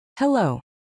Hello.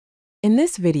 In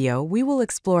this video, we will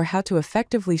explore how to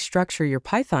effectively structure your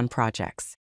Python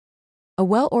projects. A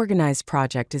well-organized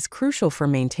project is crucial for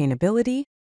maintainability,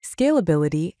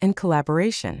 scalability, and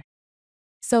collaboration.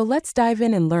 So let's dive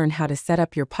in and learn how to set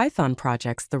up your Python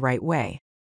projects the right way.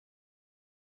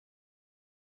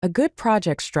 A good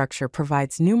project structure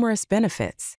provides numerous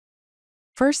benefits.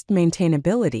 First,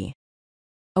 maintainability.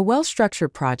 A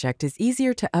well-structured project is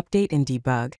easier to update and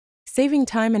debug, saving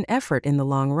time and effort in the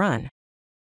long run.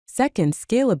 Second,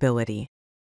 scalability.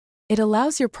 It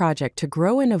allows your project to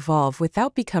grow and evolve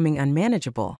without becoming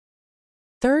unmanageable.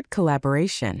 Third,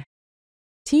 collaboration.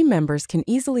 Team members can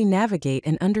easily navigate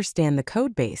and understand the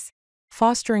codebase,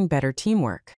 fostering better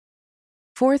teamwork.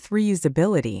 Fourth,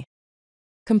 reusability.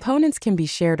 Components can be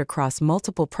shared across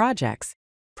multiple projects,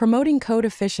 promoting code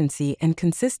efficiency and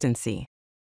consistency.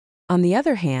 On the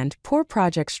other hand, poor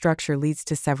project structure leads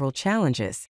to several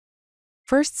challenges.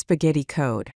 First, spaghetti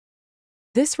code.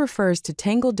 This refers to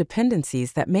tangled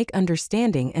dependencies that make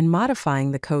understanding and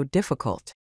modifying the code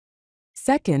difficult.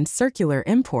 Second, circular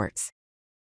imports.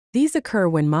 These occur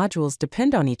when modules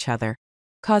depend on each other,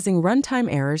 causing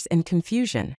runtime errors and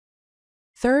confusion.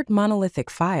 Third, monolithic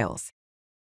files.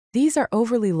 These are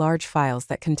overly large files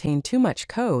that contain too much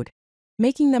code,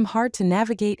 making them hard to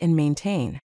navigate and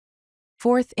maintain.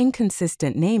 Fourth,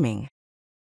 inconsistent naming.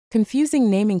 Confusing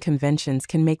naming conventions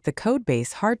can make the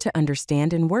codebase hard to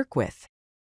understand and work with.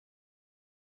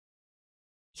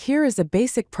 Here is a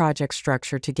basic project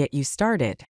structure to get you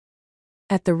started.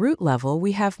 At the root level,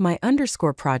 we have my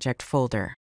 _project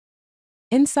folder.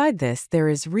 Inside this, there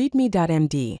is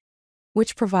readme.md,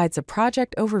 which provides a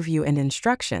project overview and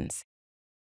instructions.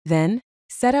 Then,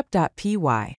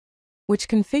 setup.py, which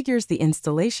configures the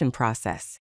installation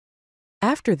process.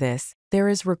 After this, there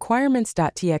is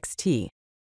requirements.txt,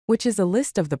 which is a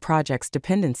list of the project's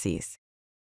dependencies.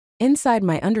 Inside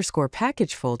my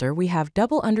 _package folder, we have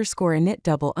 _init_.py,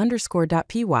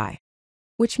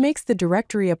 which makes the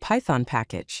directory a Python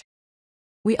package.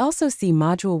 We also see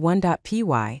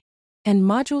module1.py and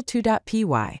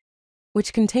module2.py,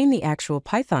 which contain the actual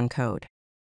Python code.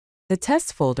 The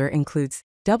test folder includes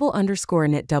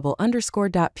 _init_.py,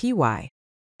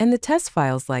 and the test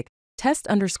files like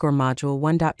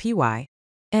test_module1.py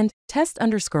and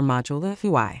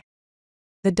test_module.py.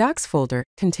 The docs folder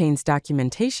contains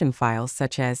documentation files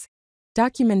such as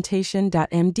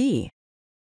documentation.md.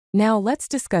 Now let's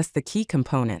discuss the key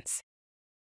components.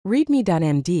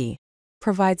 readme.md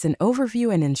provides an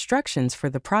overview and instructions for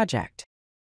the project.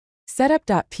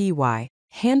 setup.py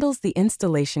handles the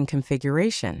installation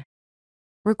configuration.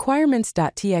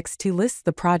 Requirements.txt lists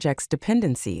the project's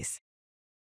dependencies.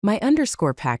 My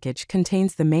 _package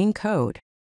contains the main code.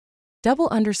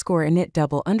 _init_.py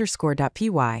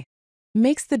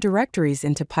makes the directories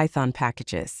into Python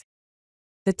packages.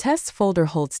 The tests folder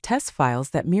holds test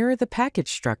files that mirror the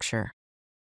package structure.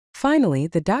 Finally,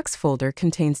 the docs folder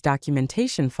contains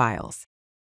documentation files.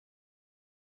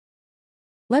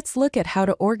 Let's look at how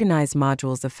to organize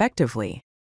modules effectively.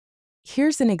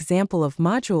 Here's an example of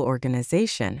module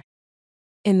organization.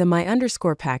 In the my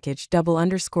 _package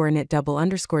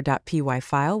 _init_.py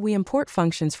file, we import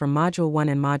functions from module 1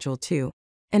 and module 2,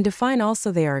 and define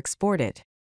also they are exported.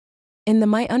 In the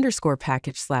my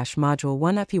 _package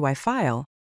 /module1.py file,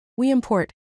 we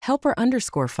import helper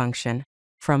function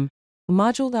from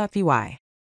module.py.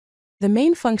 The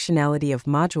main functionality of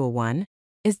module 1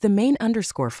 is the main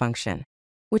function,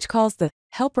 which calls the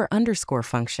helper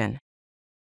function.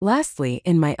 Lastly,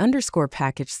 in my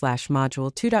 _package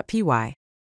 /module2.py,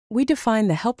 we define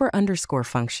the helper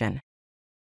function.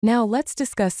 Now let's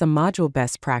discuss some module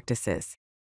best practices.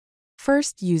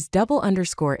 First, use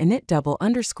 _init_.py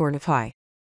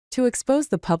to expose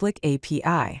the public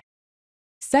API.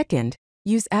 Second,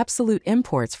 use absolute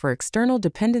imports for external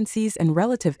dependencies and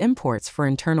relative imports for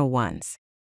internal ones.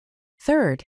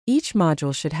 Third, each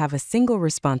module should have a single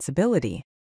responsibility.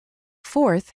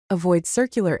 Fourth, avoid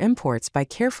circular imports by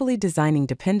carefully designing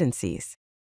dependencies.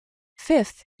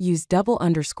 Fifth, use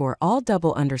all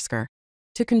to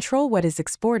control what is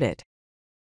exported.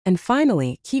 And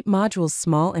finally, keep modules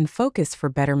small and focused for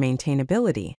better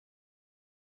maintainability.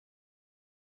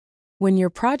 When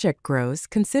your project grows,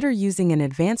 consider using an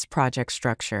advanced project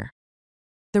structure.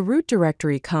 The root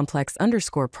directory complex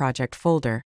 _project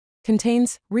folder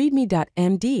contains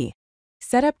readme.md,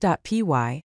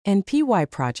 setup.py, and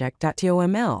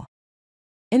pyproject.toml.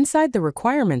 Inside the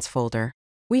requirements folder,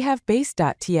 we have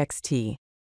base.txt,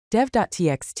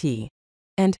 dev.txt,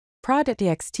 and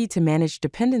prod.txt to manage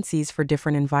dependencies for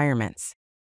different environments.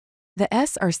 The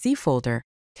src folder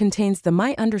contains the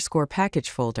my _package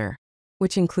folder,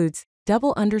 which includes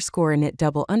 _init_.py,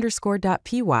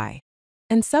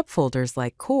 and subfolders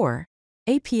like core,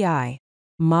 API,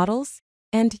 models,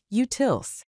 and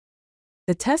utils.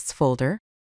 The tests folder,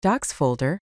 docs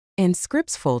folder, and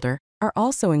scripts folder are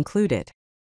also included.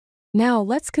 Now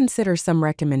let's consider some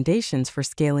recommendations for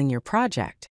scaling your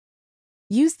project.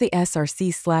 Use the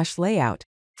src/layout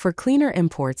for cleaner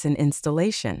imports and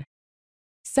installation.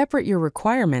 Separate your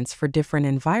requirements for different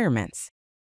environments.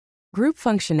 Group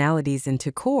functionalities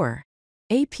into core,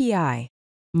 API,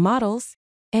 models,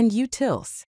 and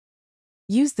utils.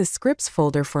 Use the scripts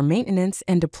folder for maintenance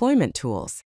and deployment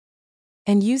tools.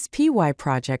 And use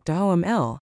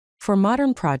pyproject.oml for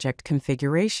modern project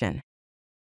configuration.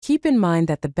 Keep in mind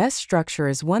that the best structure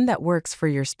is one that works for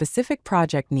your specific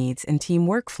project needs and team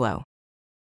workflow.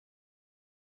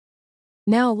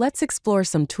 Now let's explore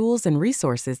some tools and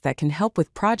resources that can help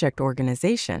with project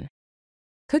organization.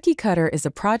 Cookiecutter is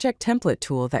a project template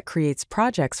tool that creates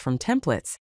projects from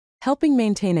templates, helping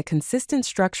maintain a consistent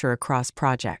structure across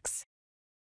projects.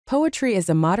 Poetry is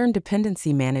a modern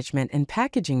dependency management and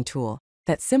packaging tool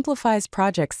that simplifies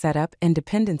project setup and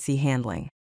dependency handling.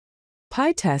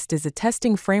 PyTest is a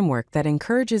testing framework that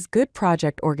encourages good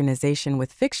project organization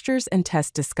with fixtures and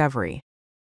test discovery.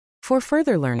 For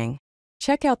further learning,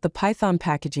 check out the Python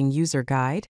Packaging User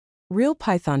Guide, Real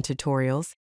Python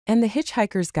Tutorials, and the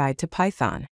Hitchhiker's Guide to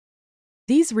Python.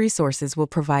 These resources will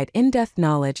provide in-depth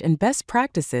knowledge and best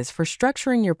practices for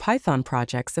structuring your Python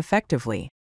projects effectively.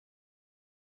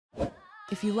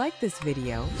 If you like this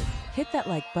video, hit that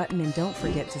like button and don't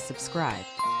forget to subscribe.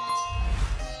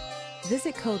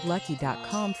 Visit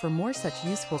CodeLucky.com for more such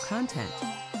useful content.